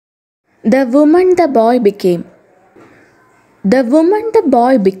The Woman the Boy Became. The Woman the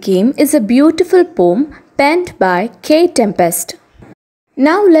Boy Became is a beautiful poem penned by Kae Tempest.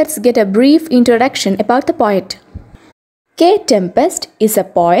 Now let's get a brief introduction about the poet. Kae Tempest is a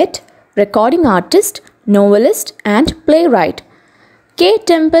poet, recording artist, novelist and playwright. Kae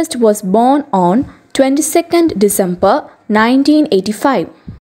Tempest was born on 22nd December 1985.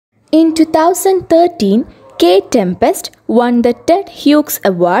 In 2013, Kae Tempest won the Ted Hughes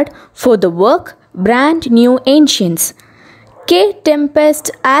Award for the work Brand New Ancients. Kae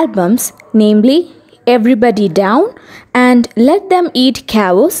Tempest's albums, namely Everybody Down and Let Them Eat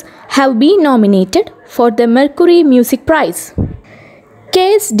Cows, have been nominated for the Mercury Music Prize.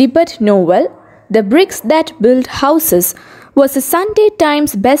 Kae's debut novel, The Bricks That Build Houses, was a Sunday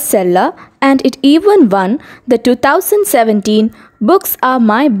Times bestseller and it even won the 2017 Books Are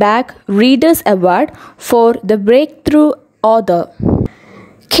My Bag Readers Award for the Breakthrough Author.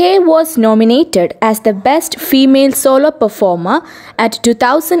 Kae was nominated as the Best Female Solo Performer at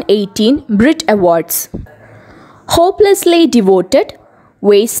 2018 Brit Awards. Hopelessly Devoted,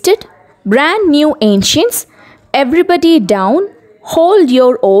 Wasted, Brand New Ancients, Everybody Down, Hold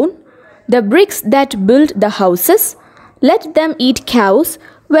Your Own, The Bricks That Build the Houses, Let Them Eat Cows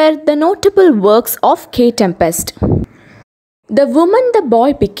were the notable works of Kae Tempest. The Woman the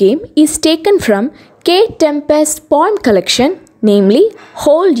Boy Became is taken from Kae Tempest's poem collection, namely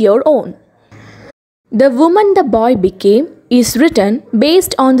Hold Your Own. The Woman the Boy Became is written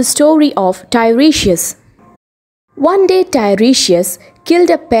based on the story of Tyricius. One day Tyricius killed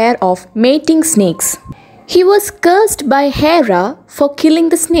a pair of mating snakes. He was cursed by Heira for killing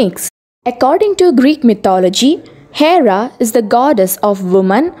the snakes. According to Greek mythology, Heira is the goddess of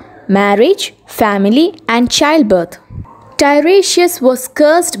woman, marriage, family and childbirth. Tyricius was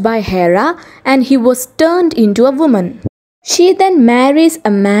cursed by Heira and he was turned into a woman. She then marries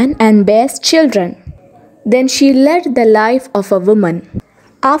a man and bears children. Then she led the life of a woman.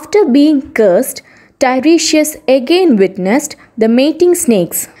 After being cursed, Tyricius again witnessed the mating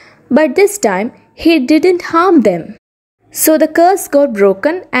snakes, but this time he didn't harm them. So the curse got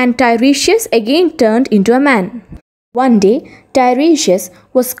broken and Tyricius again turned into a man. One day, Tyricius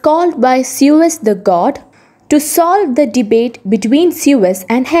was called by Suez the god to solve the debate between Suez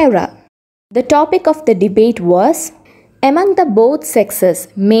and Heira. The topic of the debate was, among the both sexes,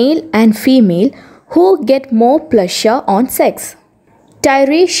 male and female, who get more pleasure on sex?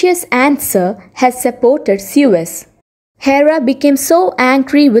 Tyricius' answer has supported Suez. Heira became so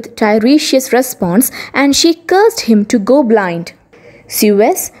angry with Tyricius' response and she cursed him to go blind.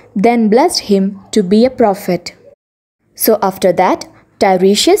 Suez then blessed him to be a prophet. So after that,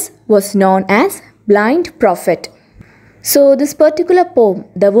 Tyricius was known as Blind Prophet. So this particular poem,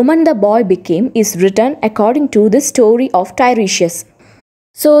 The Woman the Boy Became, is written according to the story of Tyricius.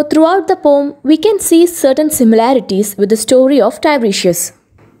 So throughout the poem, we can see certain similarities with the story of Tyricius.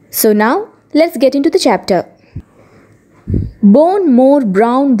 So now, let's get into the chapter. Bone more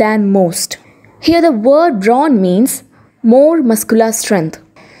brown than most. Here the word brown means more muscular strength.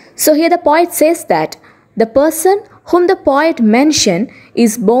 So here the poet says that the person whom the poet mentioned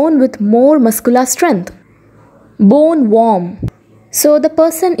is born with more muscular strength. Bone warm. So the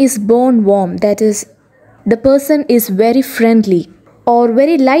person is born warm, that is, the person is very friendly or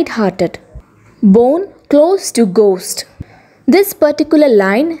very light-hearted. Bone close to ghost. This particular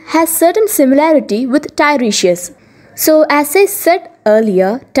line has certain similarity with Tyricius. So as I said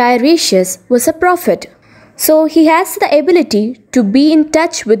earlier, Tyricius was a prophet. So he has the ability to be in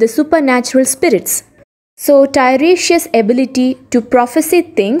touch with the supernatural spirits. So Tyricius' ability to prophesy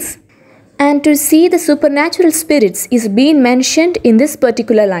things and to see the supernatural spirits is being mentioned in this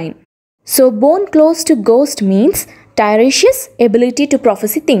particular line. So bone close to ghost means Tyricius' ability to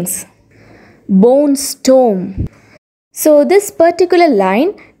prophesy things. Bone storm. So this particular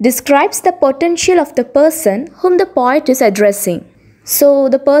line describes the potential of the person whom the poet is addressing. So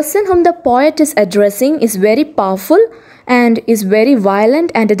the person whom the poet is addressing is very powerful and is very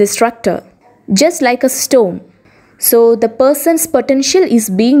violent and a destructor, just like a storm. So the person's potential is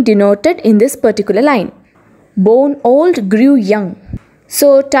being denoted in this particular line. Bone old grew young.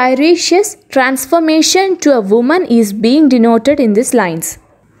 So Tyricius' transformation to a woman is being denoted in these lines.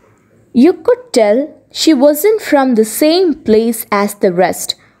 You could tell she wasn't from the same place as the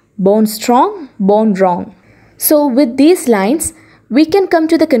rest. Bone strong, bone wrong. So with these lines, we can come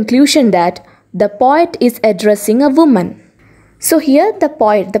to the conclusion that the poet is addressing a woman. So here the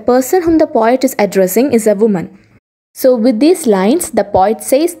poet, the person whom the poet is addressing is a woman. So with these lines, the poet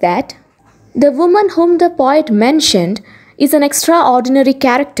says that the woman whom the poet mentioned is an extraordinary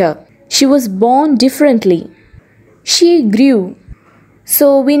character. She was born differently. She grew.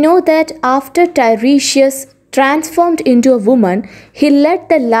 So we know that after Tyricius transformed into a woman, he led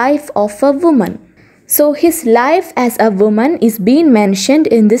the life of a woman. So his life as a woman is being mentioned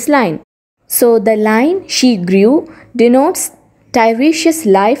in this line. So the line "she grew" denotes Tyricius'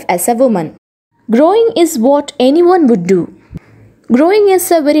 life as a woman. Growing is what anyone would do. Growing is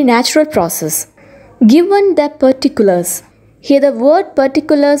a very natural process. Given the particulars, here the word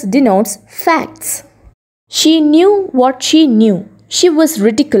particulars denotes facts. She knew what she knew. She was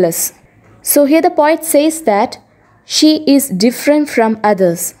ridiculous. So here the poet says that she is different from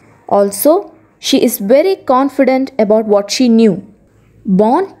others. Also, she is very confident about what she knew.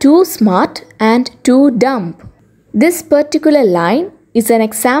 Born too smart and too dumb. This particular line is an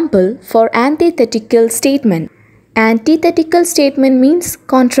example for antithetical statement. Antithetical statement means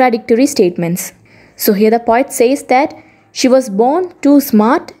contradictory statements. So here the poet says that she was born too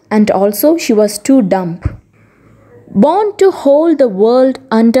smart and also she was too dumb. Born to hold the world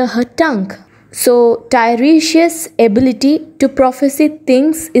under her tongue. So Tyricius' ability to prophesy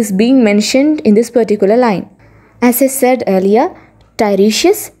things is being mentioned in this particular line. As I said earlier,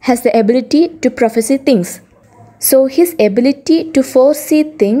 Tyricius has the ability to prophesy things. So his ability to foresee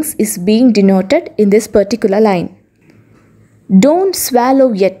things is being denoted in this particular line. Don't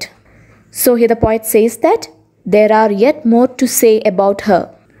swallow yet. So here the poet says that there are yet more to say about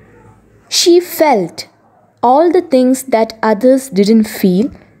her. She felt all the things that others didn't feel,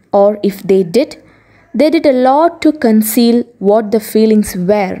 or if they did a lot to conceal what the feelings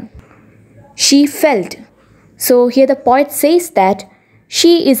were. She felt. So here the poet says that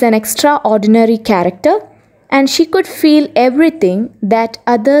she is an extraordinary character and she could feel everything that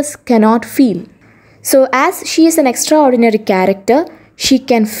others cannot feel. So as she is an extraordinary character, she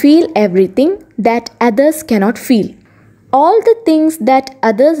can feel everything that others cannot feel. All the things that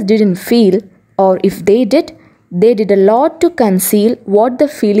others didn't feel, or if they did a lot to conceal what the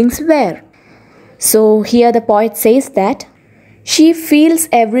feelings were. So here the poet says that she feels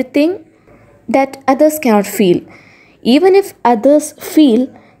everything that others cannot feel. Even if others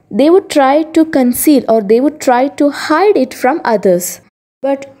feel, they would try to conceal or they would try to hide it from others.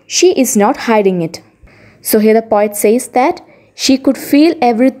 But she is not hiding it. So here the poet says that she could feel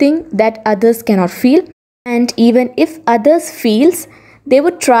everything that others cannot feel, and even if others feels, they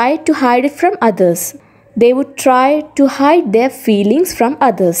would try to hide it from others. They would try to hide their feelings from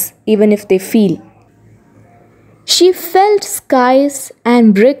others, even if they feel. She felt skies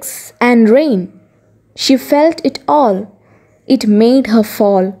and bricks and rain. She felt it all. It made her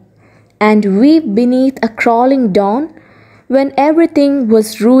fall and weep beneath a crawling dawn when everything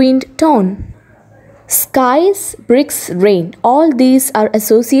was ruined, torn. Skies, bricks, rain, all these are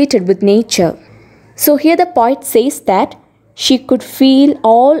associated with nature. So here the poet says that she could feel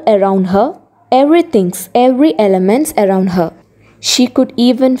all around her, every elements around her. She could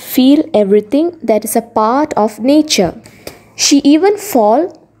even feel everything that is a part of nature. She even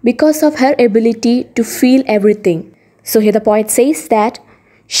fall because of her ability to feel everything. So here the poet says that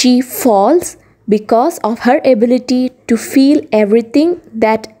she falls because of her ability to feel everything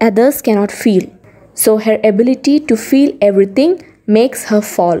that others cannot feel. So her ability to feel everything makes her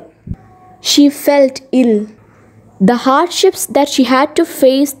fall. She felt ill. The hardships that she had to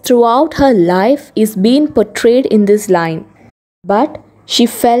face throughout her life is being portrayed in this line. But she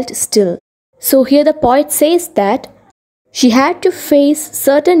felt still. So here the poet says that she had to face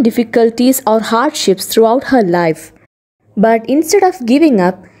certain difficulties or hardships throughout her life. But instead of giving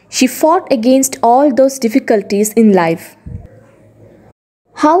up, she fought against all those difficulties in life.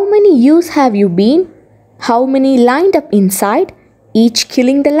 How many years have you been? How many lined up inside, each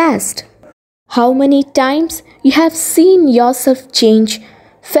killing the last? How many times you have seen yourself change,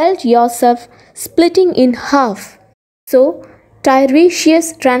 felt yourself splitting in half? So,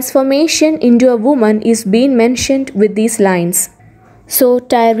 Tyricius' transformation into a woman is being mentioned with these lines. So,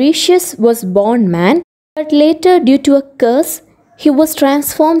 Tyricius was born man, but later due to a curse, he was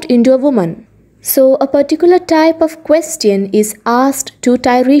transformed into a woman. So, a particular type of question is asked to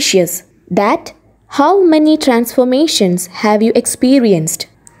Tyricius, that how many transformations have you experienced?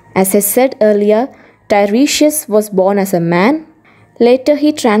 As I said earlier, Tyricius was born as a man, later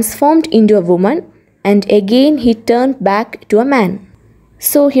he transformed into a woman, and again he turned back to a man.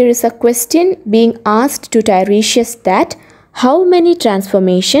 So here is a question being asked to Tyricius that how many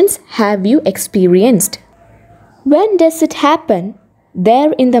transformations have you experienced? When does it happen?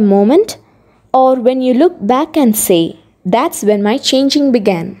 There in the moment? Or when you look back and say, that's when my changing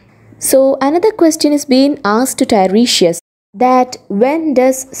began? So another question is being asked to Tyricius, that when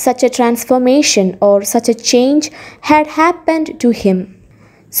does such a transformation or such a change had happened to him?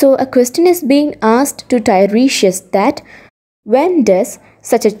 So a question is being asked to Tyricius that When does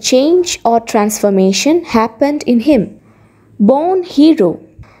such a change or transformation happened in him? Born hero.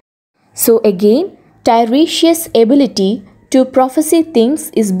 So again, Tyricius' ability to prophesy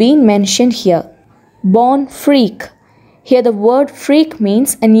things is being mentioned here. Born freak. Here the word freak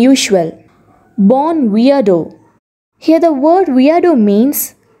means unusual. Born weirdo. Here the word weirdo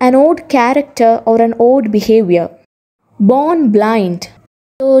means an odd character or an odd behavior. Born blind.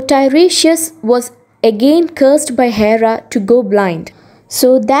 So Tyricius was again cursed by Hera to go blind.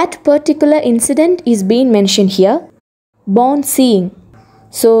 So that particular incident is being mentioned here. Born seeing.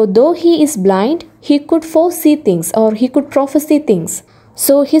 So though he is blind, he could foresee things or he could prophesy things.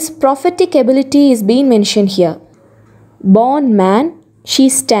 So his prophetic ability is being mentioned here. Born man, she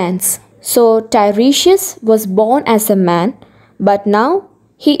stands. So Tiricius was born as a man, but now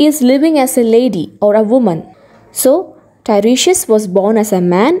he is living as a lady or a woman. So Tiricius was born as a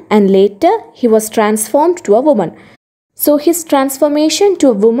man and later he was transformed to a woman. So his transformation to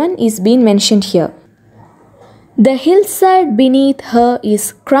a woman is being mentioned here. The hillside beneath her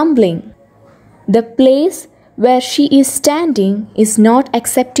is crumbling. The place where she is standing is not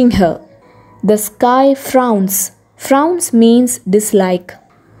accepting her. The sky frowns. Frowns means dislike.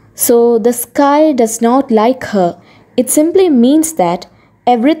 So the sky does not like her. It simply means that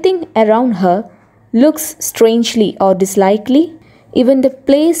everything around her looks strangely or dislikely. Even the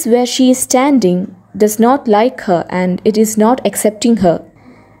place where she is standing does not like her and it is not accepting her.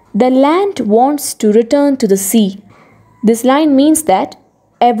 The land wants to return to the sea. This line means that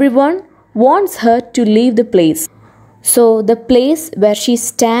everyone wants her to leave the place. So the place where she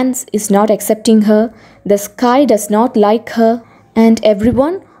stands is not accepting her, the sky does not like her, and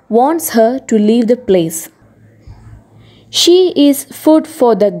everyone wants her to leave the place. She is food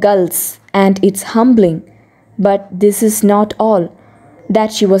for the gulls, and it's humbling. But this is not all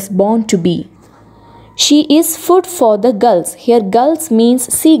that she was born to be. She is food for the gulls. Here gulls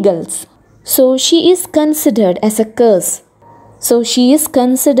means seagulls. So she is considered as a curse.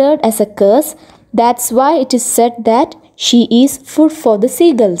 That's why it is said that she is food for the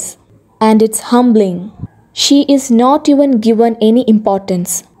seagulls. And it's humbling. She is not even given any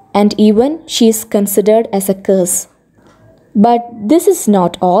importance. And even she is considered as a curse. But this is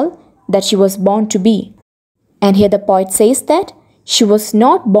not all that she was born to be. And here the poet says that she was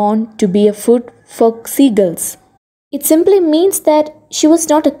not born to be a food for seagulls. It simply means that she was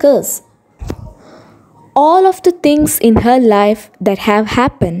not a curse. All of the things in her life that have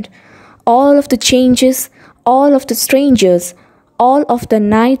happened, all of the changes, all of the strangers, all of the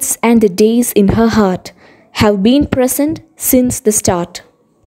nights and the days in her heart have been present since the start.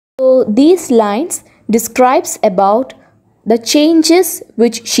 So these lines describes about the changes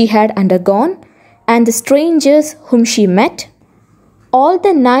which she had undergone and the strangers whom she met. All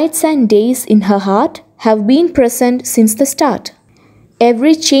the nights and days in her heart have been present since the start.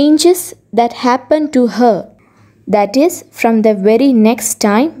 Every changes that happened to her, that is from the very next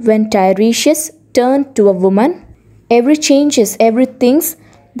time when Tiricius turned to a woman, every changes, everything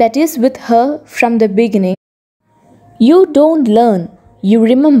that is with her from the beginning. You don't learn, you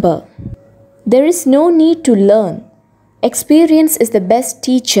remember. There is no need to learn. Experience is the best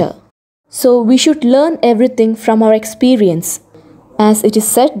teacher. So we should learn everything from our experience. As it is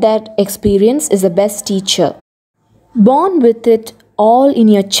said that experience is the best teacher. Born with it all in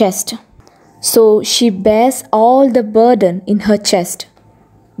your chest. So she bears all the burden in her chest.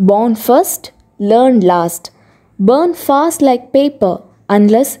 Born first, learn last. Burn fast like paper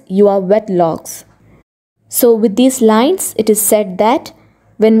unless you are wet logs. So with these lines it is said that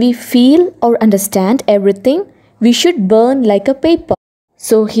when we feel or understand everything, we should burn like a paper.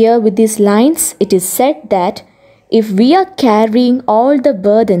 So here with these lines it is said that if we are carrying all the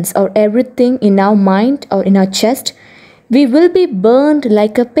burdens or everything in our mind or in our chest, we will be burned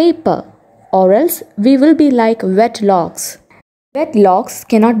like a paper, or else we will be like wet logs. Wet logs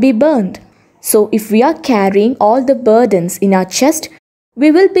cannot be burned. So if we are carrying all the burdens in our chest, we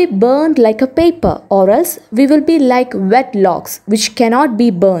will be burned like a paper, or else we will be like wet logs which cannot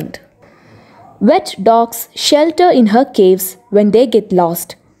be burned. Wet dogs shelter in her caves when they get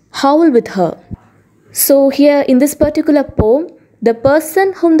lost. Howl with her. So here in this particular poem, the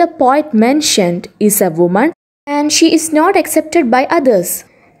person whom the poet mentioned is a woman and she is not accepted by others.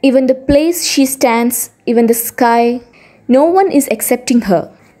 Even the place she stands, even the sky, no one is accepting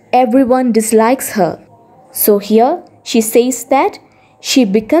her. Everyone dislikes her. So here she says that she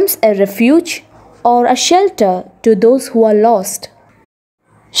becomes a refuge or a shelter to those who are lost.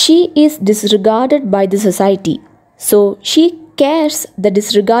 She is disregarded by the society. So she cares the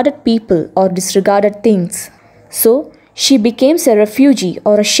disregarded people or disregarded things. So she becomes a refugee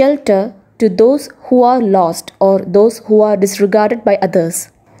or a shelter to those who are lost or those who are disregarded by others.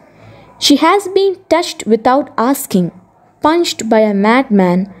 She has been touched without asking, punched by a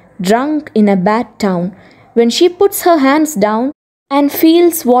madman, drunk in a bad town. When she puts her hands down and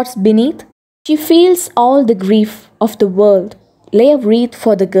feels what's beneath, she feels all the grief of the world. Lay a wreath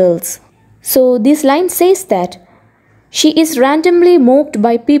for the girls. So this line says that she is randomly mocked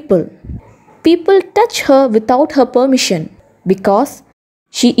by people. People touch her without her permission because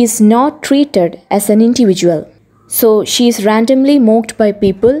she is not treated as an individual. So she is randomly mocked by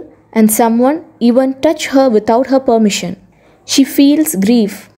people and someone even touch her without her permission. She feels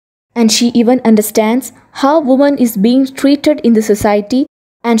grief and she even understands how woman is being treated in the society,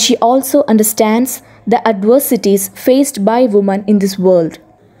 and she also understands the adversities faced by women in this world.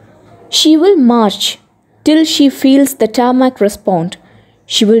 She will march till she feels the tarmac respond.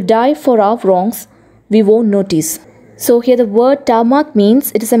 She will die for our wrongs, we won't notice. So here the word tarmac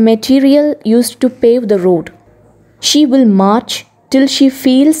means it is a material used to pave the road. She will march till she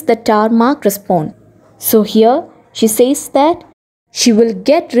feels the tarmac respond. So here she says that she will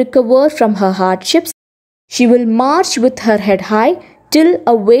get recovered from her hardships. She will march with her head high till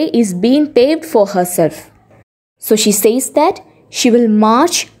a way is being paved for herself. So she says that she will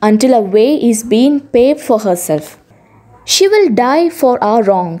march until a way is being paved for herself. She will die for our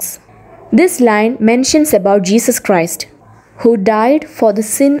wrongs. This line mentions about Jesus Christ, who died for the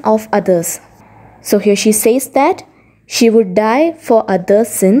sin of others. So here she says that she would die for others'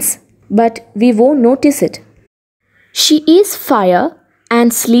 sins, but we won't notice it. She is fire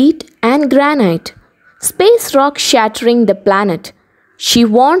and sleet and granite, space rock shattering the planet. She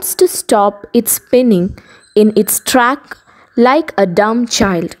wants to stop it spinning in its track like a dumb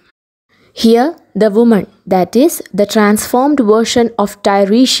child. Here, the woman, that is, the transformed version of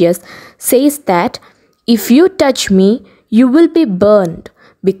Tyricius, says that if you touch me, you will be burned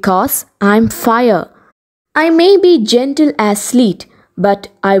because I'm fire. I may be gentle as sleet, but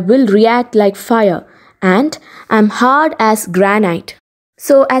I will react like fire, and I'm hard as granite.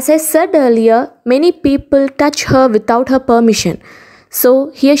 So as I said earlier, many people touch her without her permission.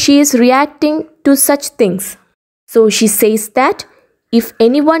 So here she is reacting to such things. So she says that if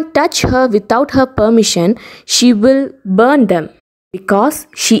anyone touch her without her permission, she will burn them because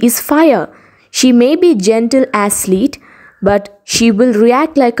she is fire. She may be gentle as sleet, but she will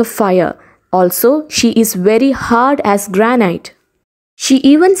react like a fire. Also, she is very hard as granite. She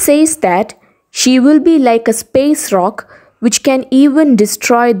even says that she will be like a space rock which can even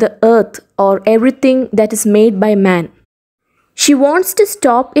destroy the earth or everything that is made by man. She wants to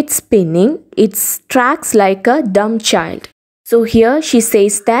stop it spinning its tracks like a dumb child. So here she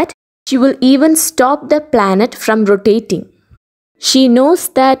says that she will even stop the planet from rotating. She knows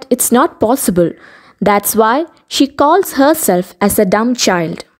that it's not possible. That's why she calls herself as a dumb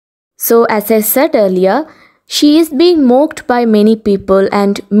child. So as I said earlier, she is being mocked by many people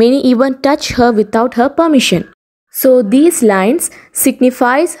and many even touch her without her permission. So these lines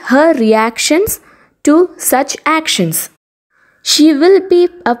signifies her reactions to such actions. She will be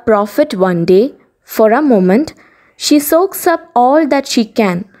a prophet one day. For a moment, she soaks up all that she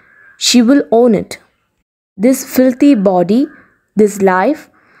can. She will own it. This filthy body, this life,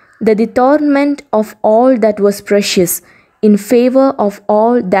 the detorment of all that was precious in favor of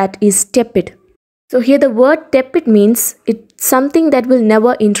all that is tepid. So here the word tepid means it's something that will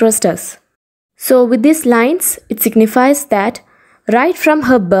never interest us. So with these lines, it signifies that right from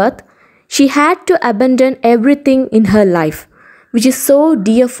her birth, she had to abandon everything in her life, which is so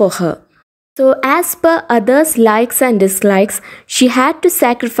dear for her. So as per others' likes and dislikes, she had to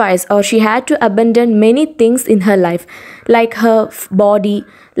sacrifice or she had to abandon many things in her life, like her body,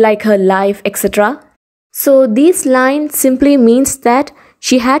 like her life, etc. So this line simply means that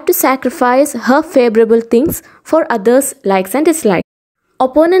she had to sacrifice her favorable things for others' likes and dislikes.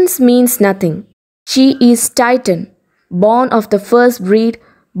 Opponents means nothing. She is Titan, born of the first breed,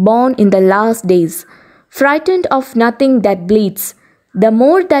 born in the last days, frightened of nothing that bleeds. The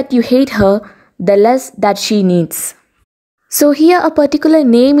more that you hate her, the less that she needs. So here a particular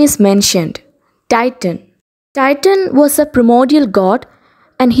name is mentioned, Titan. Titan was a primordial god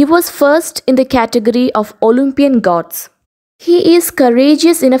and he was first in the category of Olympian gods. He is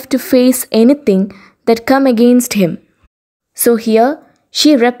courageous enough to face anything that come against him. So here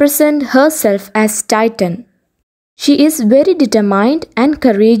she represents herself as Titan. She is very determined and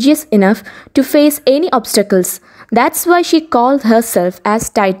courageous enough to face any obstacles. That's why she called herself as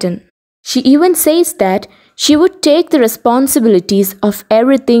Titan. She even says that she would take the responsibilities of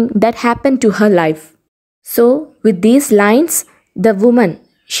everything that happened to her life. So with these lines, the woman,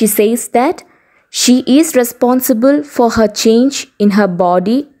 she says that she is responsible for her change in her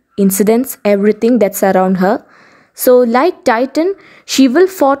body, incidents, everything that's around her. So like Titan, she will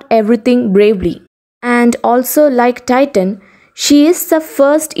fought everything bravely. And also like Titan, she is the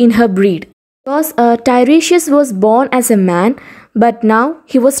first in her breed. Because Tyricius was born as a man, but now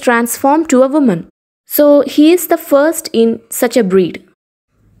he was transformed to a woman. So he is the first in such a breed.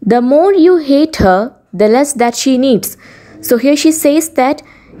 The more you hate her, the less that she needs. So here she says that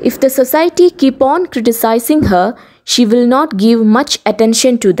if the society keep on criticizing her, she will not give much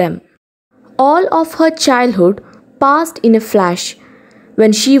attention to them. All of her childhood passed in a flash.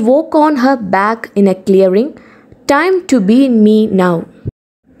 When she woke on her back in a clearing, time to be me now.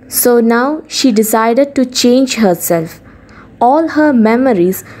 So now she decided to change herself. All her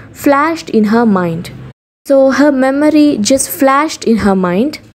memories flashed in her mind. So her memory just flashed in her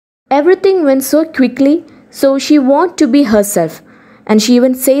mind. Everything went so quickly, so she wanted to be herself. And she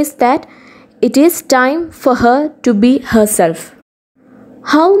even says that it is time for her to be herself.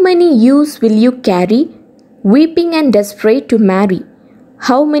 How many years will you carry, weeping and desperate to marry?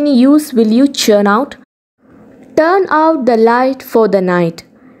 How many years will you churn out? Turn out the light for the night.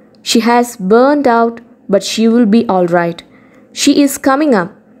 She has burned out, but she will be all right. She is coming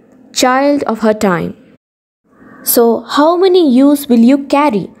up, child of her time. So, how many years will you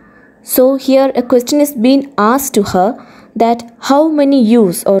carry? So, here a question is being asked to her that how many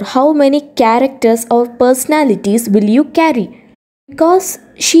years or how many characters or personalities will you carry? Because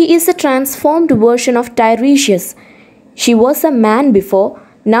she is a transformed version of Tyricius. She was a man before,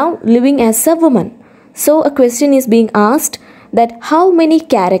 now living as a woman. So, a question is being asked that how many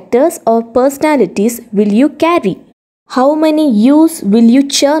characters or personalities will you carry? How many years will you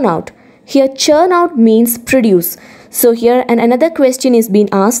churn out? Here churn out means produce. So here another question is being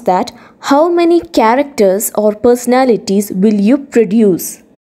asked that how many characters or personalities will you produce?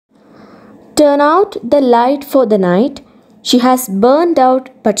 Turn out the light for the night. She has burned out,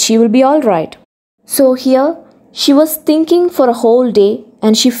 but she will be all right. So here she was thinking for a whole day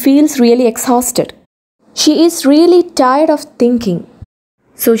and she feels really exhausted. She is really tired of thinking.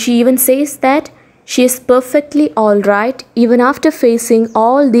 So she even says that she is perfectly alright even after facing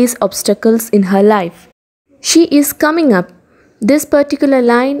all these obstacles in her life. She is coming up. This particular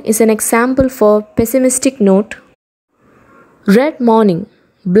line is an example for pessimistic note. Red morning,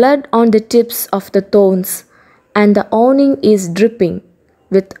 blood on the tips of the thorns, and the awning is dripping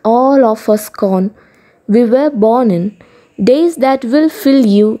with all of us gone. We were born in days that will fill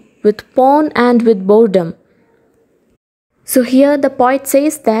you with pain and with boredom. So here the poet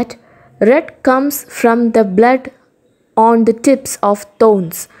says that red comes from the blood on the tips of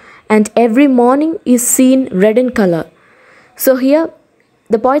thorns, and every morning is seen red in color. So here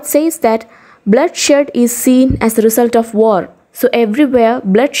the poet says that bloodshed is seen as a result of war. So everywhere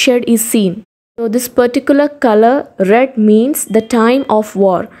bloodshed is seen. So this particular color red means the time of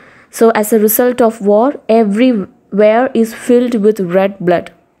war. So as a result of war, everywhere is filled with red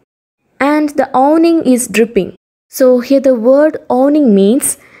blood. And the awning is dripping. So here the word awning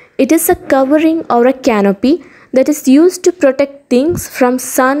means it is a covering or a canopy that is used to protect things from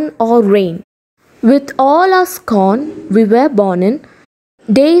sun or rain. With all us gone, we were born in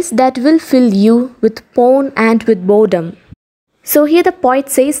days that will fill you with pain and with boredom. So here the poet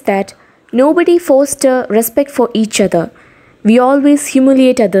says that nobody foster respect for each other. We always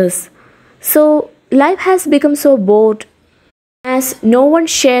humiliate others. So life has become so bored as no one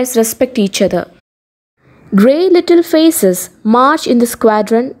shares respect each other. Grey little faces march in the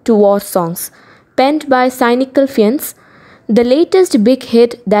squadron to war songs, penned by cynical fiends, the latest big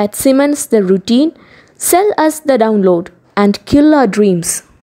hit that cements the routine, sell us the download and kill our dreams.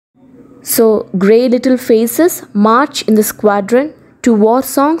 So, grey little faces march in the squadron to war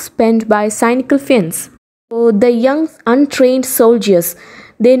songs penned by cynical fiends. So, the young untrained soldiers,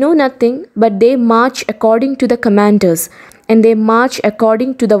 they know nothing but they march according to the commanders and they march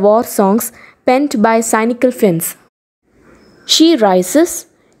according to the war songs penned by cynical fiends. She rises,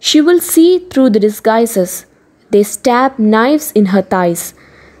 she will see through the disguises. They stab knives in her thighs.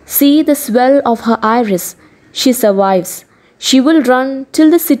 See the swell of her iris. She survives. She will run till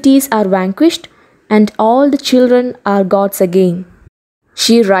the cities are vanquished and all the children are gods again.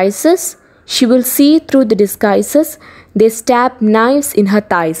 She rises, she will see through the disguises. They stab knives in her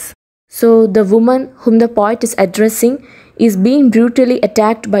thighs. So the woman whom the poet is addressing is being brutally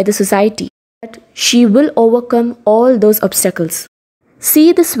attacked by the society. But she will overcome all those obstacles.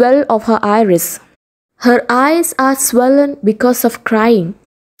 See the swell of her iris. Her eyes are swollen because of crying.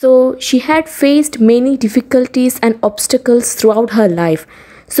 So she had faced many difficulties and obstacles throughout her life.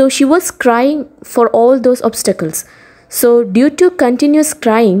 So she was crying for all those obstacles. So due to continuous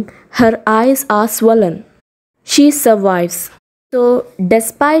crying, her eyes are swollen. She survives. So,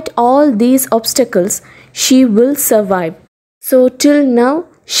 despite all these obstacles, she will survive. So, till now,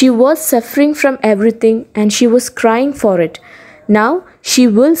 she was suffering from everything and she was crying for it. Now, she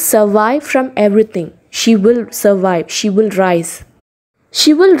will survive from everything. She will survive. She will rise.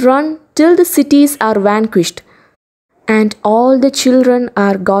 She will run till the cities are vanquished and all the children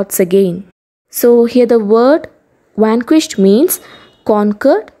are gods again. So, here the word vanquished means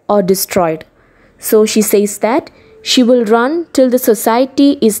conquered or destroyed. So, she says that she will run till the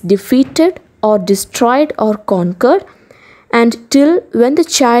society is defeated or destroyed or conquered, and till when the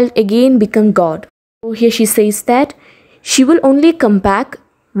child again become God. So here she says that she will only come back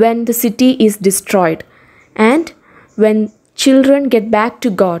when the city is destroyed and when children get back to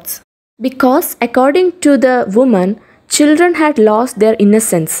gods. Because according to the woman, children had lost their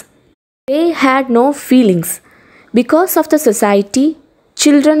innocence. They had no feelings. Because of the society,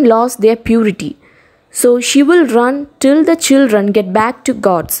 children lost their purity. So she will run till the children get back to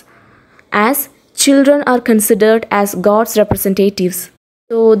gods, as children are considered as God's representatives.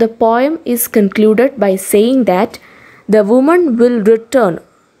 So the poem is concluded by saying that the woman will return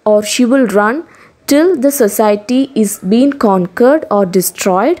or she will run till the society is being conquered or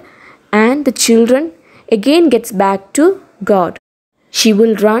destroyed and the children again gets back to God. She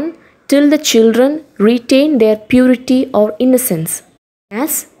will run till the children retain their purity or innocence,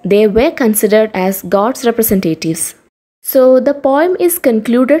 as they were considered as God's representatives. So the poem is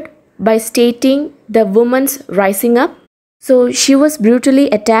concluded by stating the woman's rising up. So she was brutally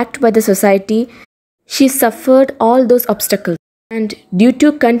attacked by the society. She suffered all those obstacles, and due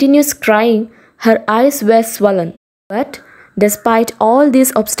to continuous crying, her eyes were swollen. But despite all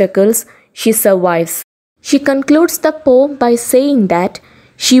these obstacles, she survives. She concludes the poem by saying that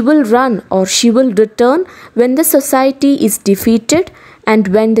she will run or she will return when the society is defeated and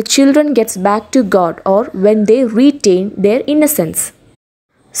when the children gets back to God or when they retain their innocence.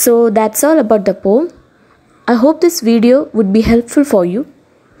 So that's all about the poem. I hope this video would be helpful for you.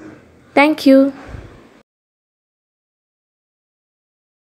 Thank you.